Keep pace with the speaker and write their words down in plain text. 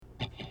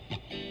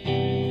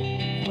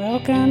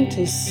Welcome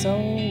to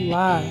Soul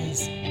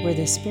Lies, where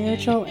the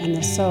spiritual and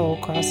the soul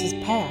crosses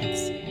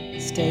paths.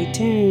 Stay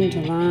tuned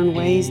to learn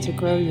ways to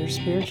grow your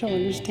spiritual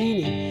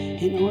understanding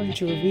in order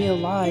to reveal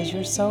lies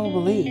your soul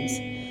believes.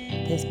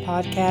 This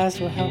podcast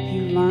will help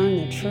you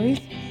learn the truth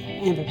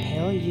and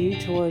propel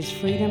you towards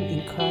freedom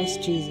in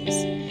Christ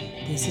Jesus.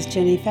 This is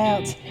Jenny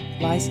Fouts,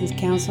 licensed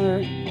counselor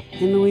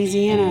in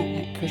Louisiana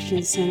at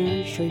Christian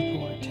Center,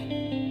 Shreveport.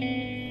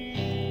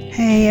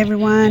 Hey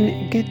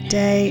everyone, good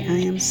day. I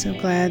am so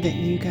glad that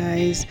you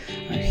guys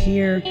are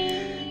here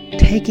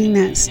taking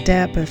that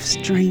step of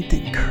strength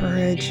and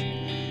courage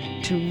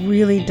to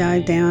really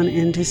dive down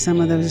into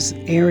some of those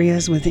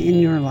areas within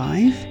your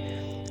life,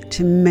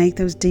 to make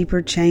those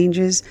deeper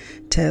changes,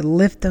 to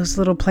lift those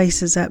little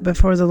places up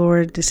before the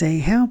Lord, to say,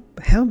 help,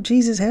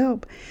 Jesus,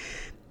 help.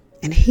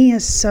 And He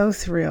is so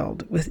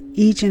thrilled with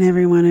each and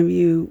every one of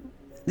you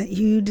that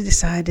you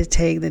decide to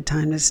take the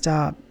time to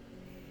stop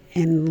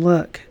and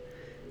look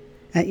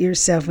at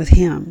yourself with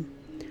Him,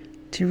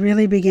 to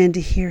really begin to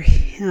hear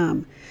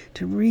Him,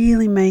 to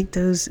really make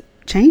those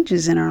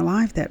changes in our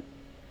life that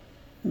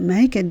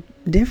make a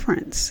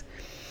difference.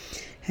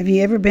 Have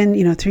you ever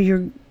been,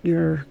 through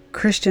your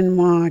Christian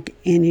walk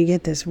and you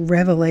get this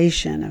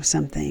revelation of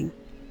something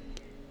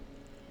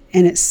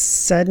and it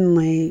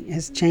suddenly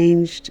has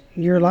changed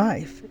your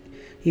life?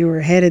 You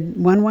were headed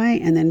one way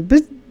and then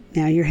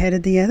now you're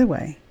headed the other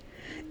way.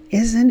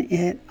 Isn't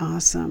it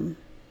awesome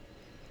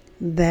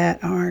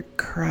that our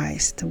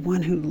Christ, the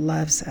one who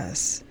loves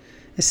us,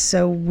 is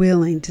so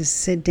willing to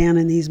sit down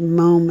in these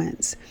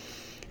moments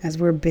as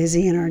we're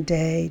busy in our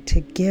day to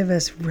give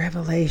us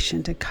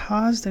revelation, to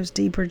cause those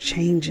deeper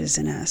changes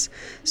in us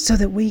so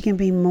that we can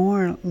be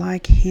more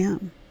like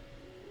Him.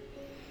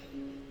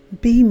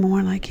 Be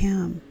more like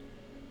Him.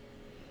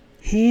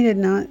 He did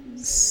not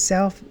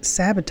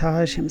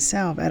self-sabotage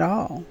Himself at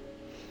all.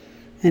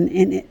 And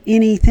in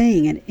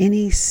anything, at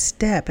any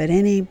step, at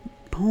any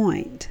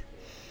point.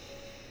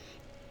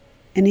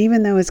 And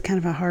even though it's kind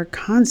of a hard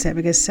concept,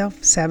 because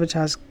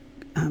self-sabotage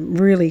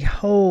really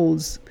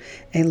holds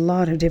a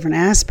lot of different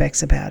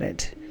aspects about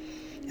it,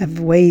 of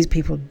ways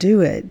people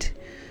do it,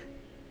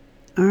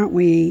 aren't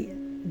we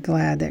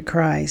glad that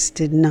Christ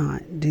did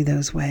not do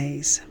those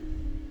ways?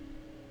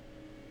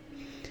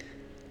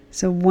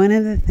 So one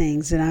of the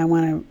things that I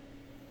want to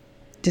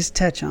just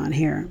touch on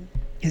here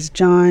is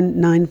John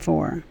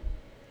 9:4.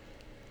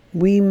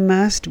 We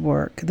must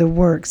work the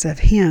works of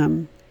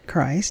Him,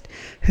 Christ,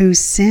 who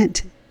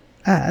sent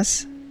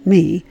us,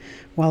 me,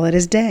 while it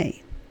is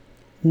day.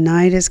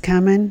 Night is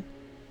coming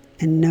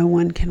and no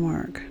one can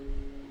work.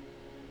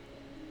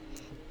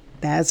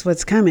 That's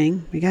what's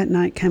coming. We got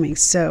night coming.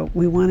 So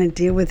we want to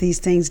deal with these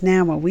things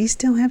now while we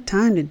still have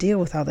time to deal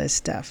with all this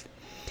stuff,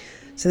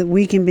 so that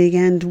we can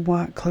begin to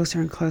walk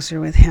closer and closer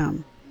with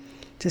Him,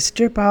 to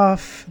strip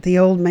off the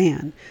old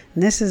man.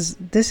 And this is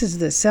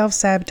the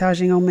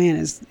self-sabotaging old man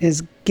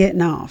is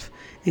getting off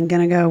and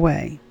going to go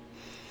away.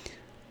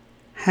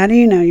 How do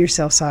you know you're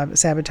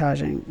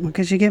self-sabotaging? Well,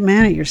 because you get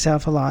mad at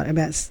yourself a lot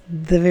about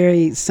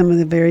some of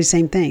the very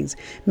same things.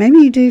 Maybe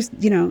you do,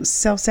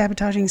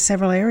 self-sabotaging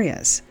several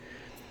areas.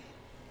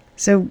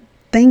 So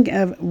think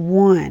of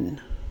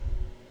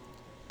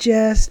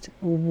just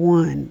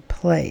one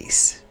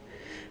place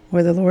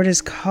where the Lord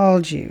has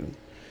called you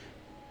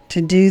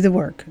to do the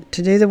work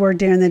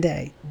during the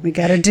day. We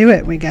got to do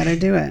it.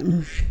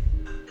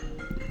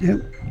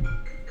 Oop.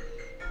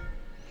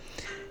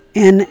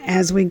 And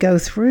as we go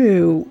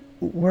through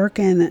work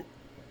in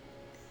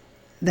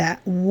that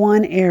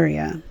one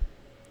area,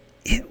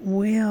 it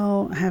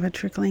will have a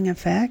trickling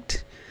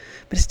effect,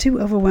 but it's too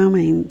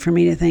overwhelming for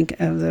me to think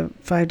of the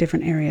 5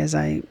 different areas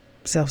I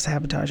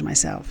self-sabotage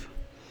myself.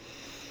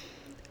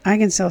 I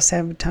can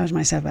self-sabotage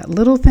myself about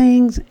little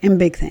things and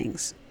big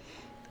things.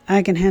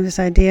 I can have this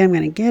idea, I'm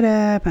going to get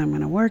up, I'm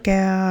going to work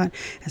out.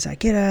 As I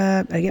get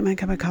up, I get my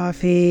cup of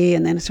coffee,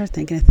 and then I start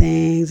thinking of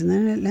things, and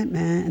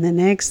then the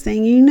next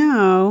thing you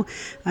know,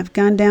 I've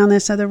gone down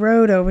this other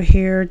road over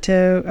here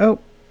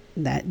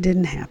that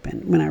didn't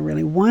happen when I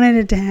really wanted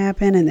it to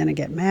happen, and then I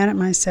get mad at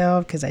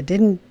myself because I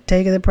didn't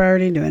take the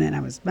priority doing it.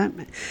 I was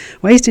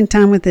wasting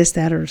time with this,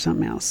 that, or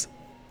something else.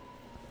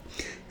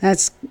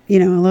 That's, a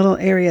little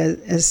area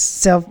of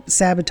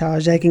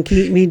self-sabotage that can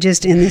keep me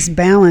just in this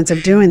balance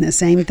of doing the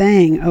same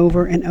thing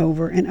over and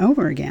over and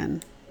over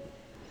again.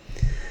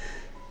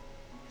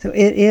 So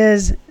it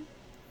is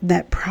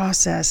that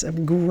process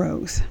of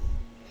growth.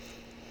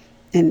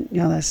 And,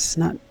 that's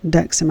not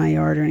ducks in my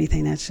yard or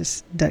anything. That's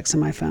just ducks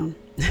on my phone.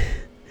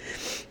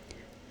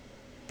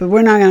 But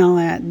we're not going to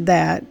let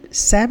that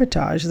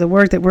sabotage the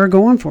work that we're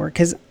going for,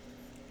 because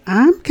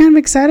I'm kind of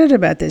excited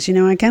about this.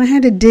 I kind of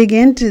had to dig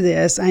into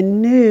this. I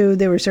knew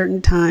there were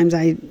certain times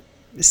I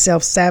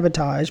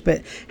self-sabotage,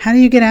 but how do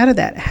you get out of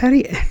that? How do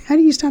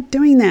you stop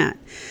doing that?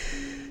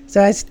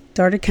 So I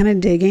started kind of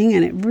digging,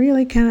 and it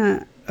really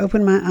kind of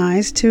opened my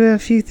eyes to a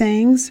few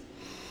things.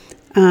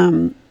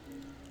 There's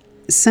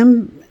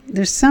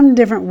some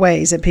different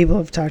ways that people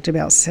have talked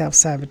about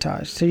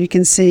self-sabotage. So you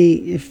can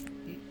see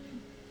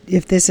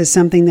if this is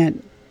something that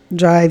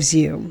drives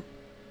you.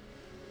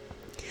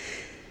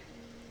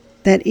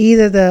 that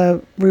either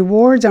the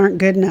rewards aren't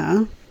good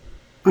enough,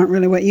 aren't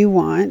really what you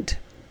want,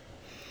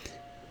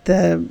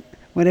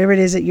 whatever it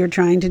is that you're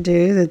trying to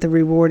do, that the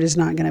reward is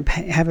not going to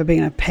have a big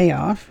enough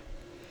payoff,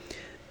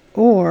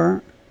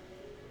 or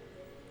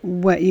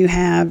what you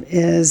have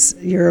is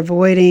you're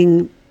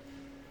avoiding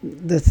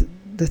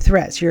the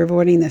threats, you're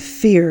avoiding the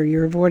fear,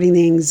 you're avoiding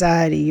the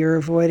anxiety, you're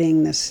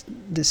avoiding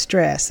the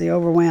stress, the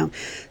overwhelm.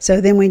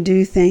 So then we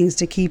do things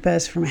to keep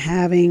us from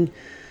having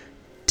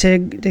to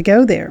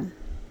go there.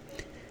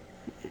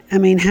 I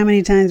mean, how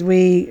many times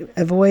we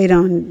avoid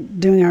on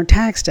doing our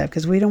tax stuff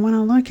because we don't want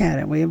to look at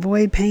it. We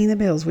avoid paying the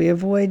bills. We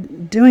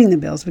avoid doing the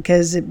bills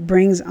because it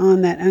brings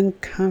on that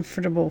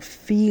uncomfortable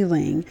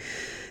feeling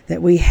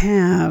that we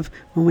have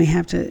when we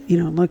have to,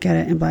 look at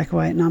it in black and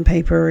white and on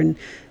paper. And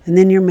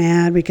then you're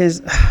mad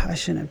because I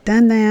shouldn't have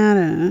done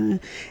that.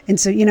 And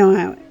so,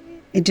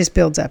 it just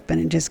builds up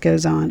and it just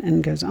goes on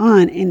and goes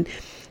on. And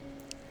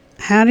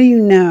how do you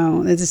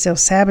know that the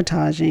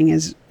self-sabotaging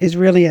is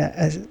really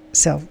a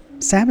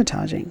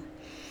self-sabotaging?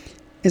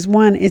 Is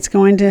one, it's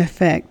going to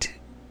affect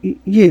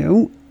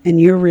you and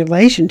your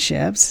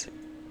relationships.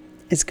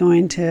 It's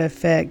going to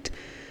affect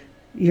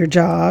your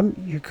job,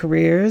 your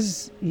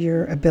careers,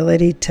 your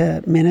ability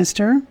to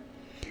minister,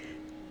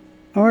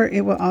 or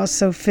it will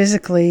also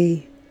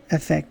physically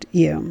affect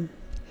you.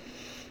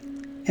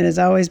 It has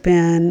always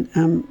been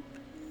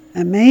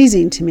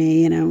amazing to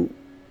me,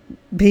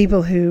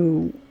 people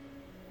who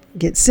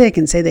get sick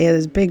and say they have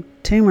this big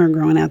tumor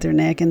growing out their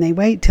neck, and they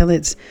wait till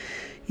it's,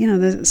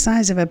 the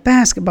size of a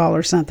basketball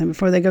or something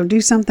before they go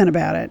do something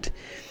about it.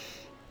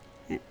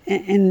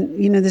 And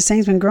this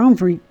thing's been growing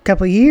for a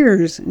couple of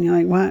years, and you're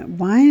like,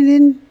 why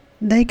didn't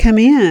they come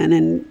in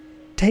and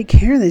take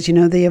care of this?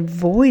 The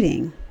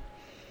avoiding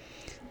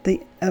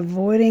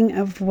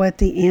of what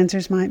the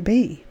answers might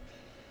be.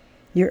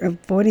 You're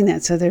avoiding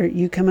that, so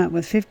you come up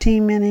with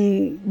 15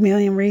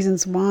 million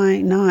reasons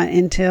why not,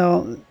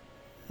 until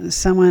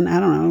someone, I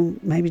don't know,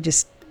 maybe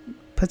just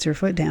puts her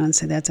foot down and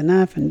says that's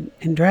enough and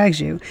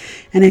drags you.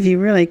 And if you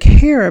really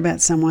care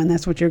about someone,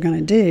 that's what you're going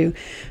to do,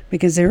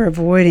 because they're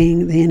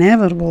avoiding the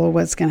inevitable of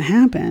what's going to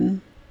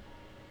happen.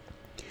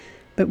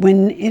 But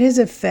when it is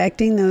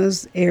affecting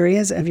those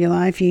areas of your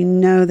life, you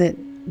know that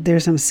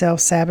there's some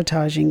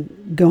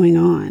self-sabotaging going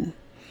on.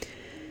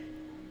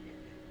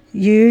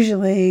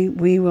 Usually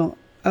we will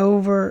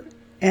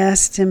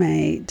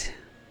overestimate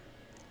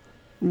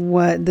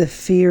what the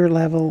fear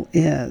level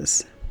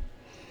is.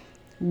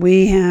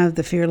 We have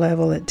the fear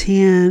level at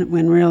 10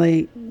 when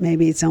really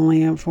maybe it's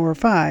only a 4 or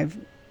 5.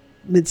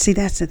 But see,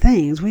 that's the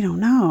thing, is we don't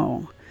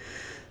know.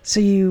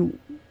 So you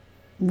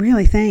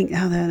really think,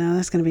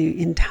 that's going to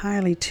be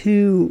entirely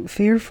too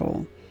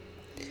fearful.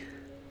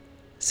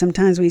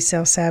 Sometimes we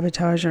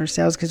self-sabotage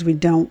ourselves because we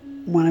don't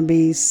want to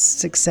be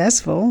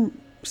successful.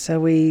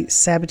 So we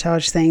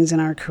sabotage things in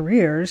our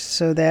careers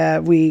so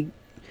that we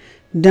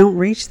don't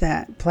reach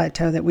that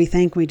plateau that we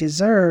think we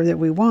deserve, that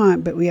we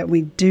want, but yet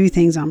we do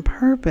things on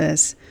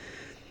purpose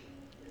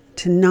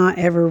to not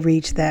ever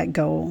reach that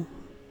goal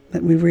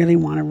that we really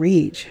want to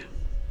reach.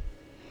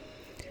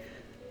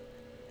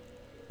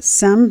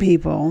 Some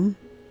people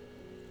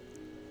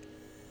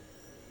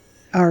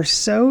are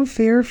so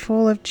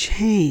fearful of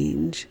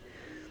change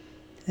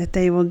that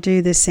they will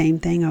do the same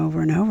thing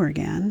over and over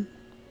again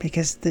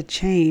because the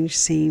change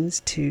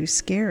seems too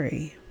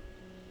scary.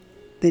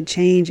 The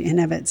change in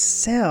of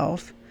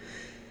itself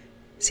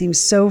seems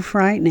so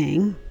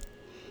frightening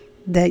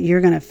that you're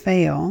going to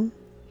fail.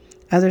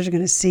 Others are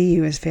going to see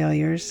you as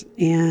failures.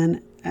 And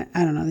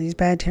I don't know, these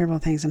bad, terrible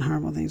things and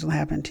horrible things will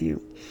happen to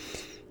you.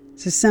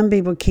 So some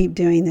people keep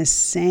doing the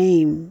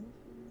same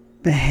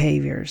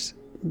behaviors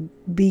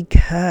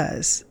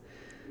because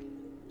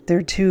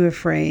they're too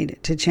afraid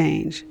to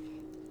change.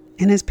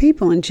 And as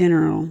people in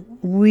general,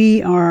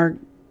 we are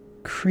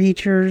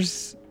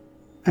creatures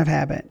of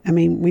habit. I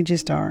mean, we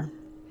just are.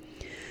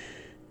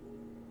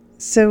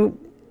 So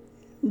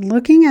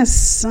looking at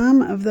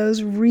some of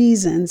those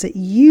reasons that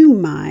you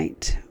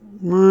might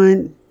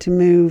want to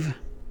move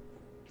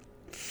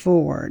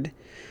forward,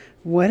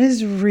 what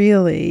is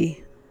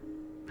really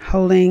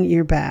holding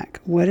you back?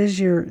 What is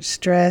your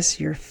stress,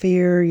 your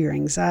fear, your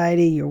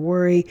anxiety, your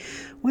worry?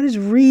 What is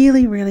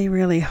really, really,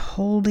 really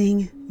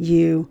holding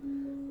you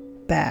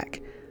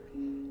back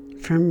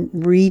from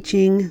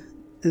reaching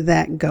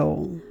that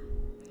goal?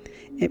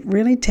 It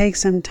really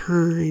takes some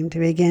time to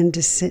begin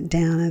to sit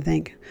down and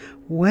think,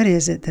 what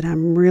is it that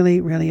I'm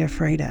really, really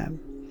afraid of?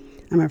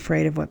 I'm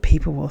afraid of what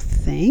people will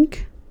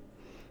think.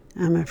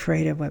 I'm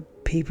afraid of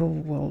what people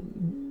will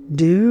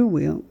do,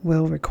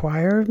 will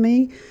require of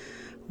me.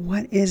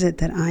 What is it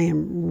that I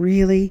am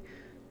really,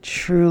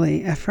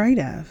 truly afraid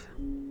of?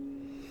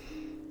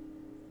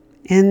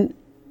 And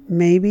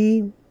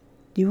maybe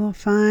you will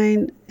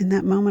find in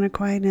that moment of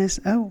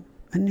quietness, a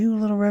new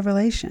little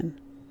revelation.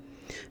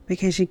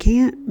 Because you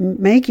can't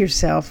make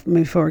yourself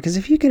move forward. Because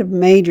if you could have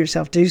made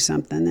yourself do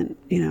something, then,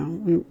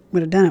 we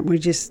would have done it. We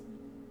just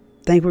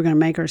think we're going to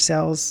make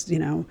ourselves,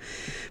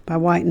 by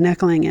white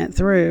knuckling it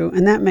through.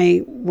 And that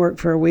may work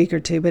for a week or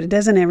two, but it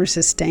doesn't ever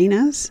sustain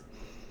us.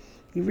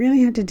 You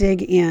really have to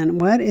dig in.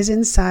 What is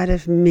inside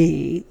of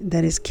me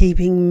that is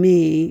keeping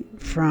me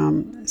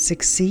from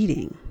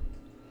succeeding?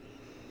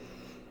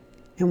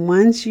 And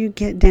once you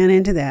get down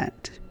into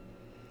that,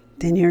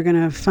 then you're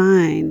going to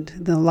find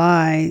the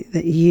lie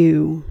that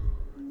you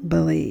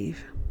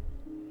believe.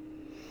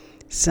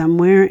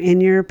 Somewhere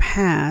in your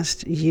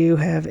past, you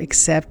have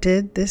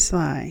accepted this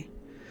lie.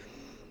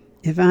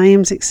 If I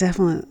am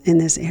successful in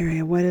this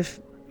area, what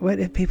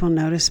if people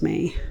notice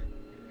me?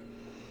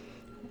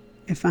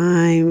 If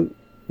I'm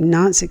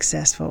not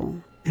successful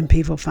and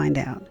people find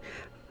out,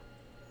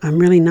 I'm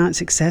really not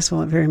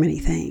successful at very many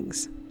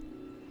things.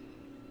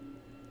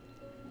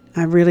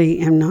 I really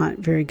am not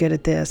very good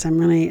at this. I'm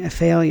really a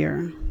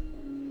failure.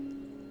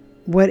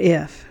 What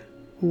if?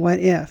 What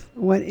if?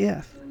 What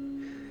if?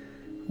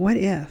 What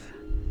if?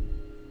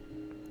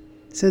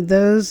 So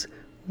those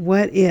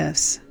what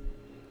ifs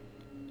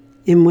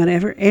in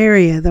whatever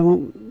area,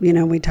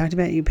 we talked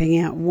about you picking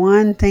out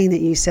one thing that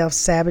you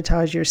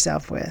self-sabotage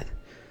yourself with.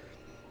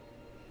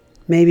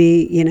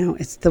 Maybe,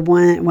 it's the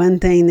one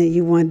thing that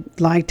you would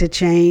like to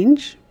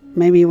change.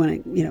 Maybe you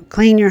want to,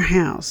 clean your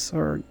house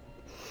or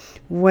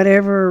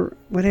whatever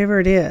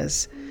it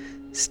is.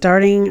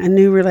 Starting a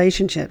new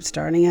relationship,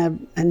 starting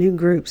a new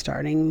group,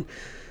 starting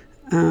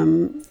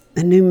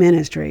a new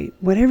ministry,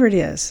 whatever it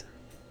is.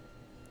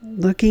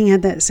 Looking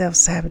at that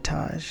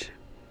self-sabotage.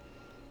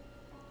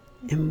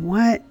 And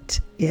what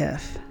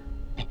if?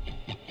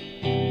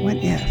 What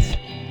if?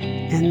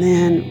 And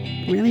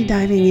then really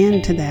diving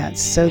into that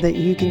so that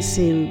you can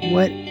see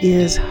what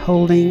is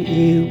holding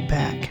you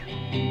back.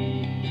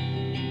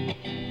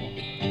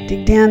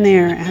 Dig down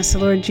there. Ask the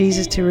Lord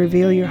Jesus to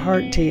reveal your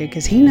heart to you,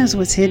 because He knows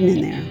what's hidden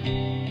in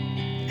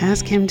there.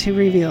 Ask Him to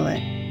reveal it,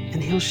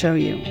 and He'll show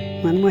you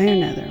one way or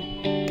another,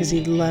 because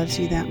He loves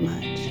you that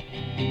much.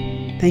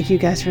 Thank you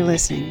guys for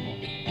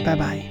listening.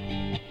 Bye-bye.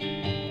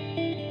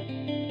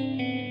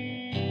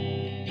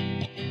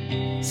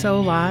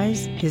 Soul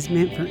Lies is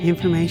meant for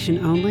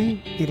information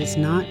only. It is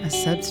not a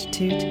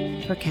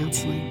substitute for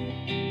counseling.